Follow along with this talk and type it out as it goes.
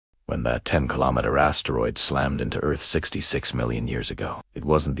when that 10-kilometer asteroid slammed into Earth 66 million years ago. It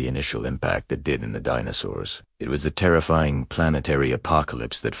wasn't the initial impact that did in the dinosaurs. It was the terrifying planetary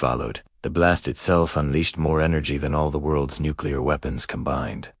apocalypse that followed. The blast itself unleashed more energy than all the world's nuclear weapons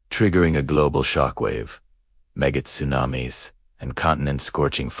combined, triggering a global shockwave, mega tsunamis, and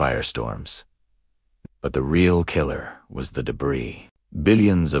continent-scorching firestorms. But the real killer was the debris.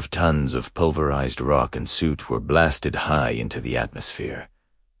 Billions of tons of pulverized rock and soot were blasted high into the atmosphere,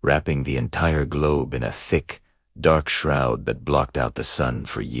 wrapping the entire globe in a thick, dark shroud that blocked out the sun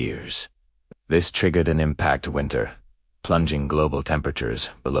for years. This triggered an impact winter, plunging global temperatures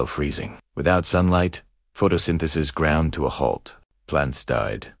below freezing. Without sunlight, photosynthesis ground to a halt, plants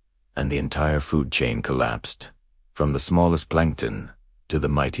died, and the entire food chain collapsed. From the smallest plankton to the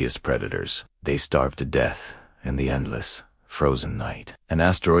mightiest predators, they starved to death in the endless, frozen night. An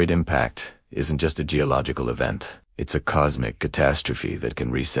asteroid impact isn't just a geological event. It's a cosmic catastrophe that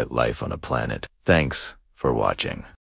can reset life on a planet. Thanks for watching.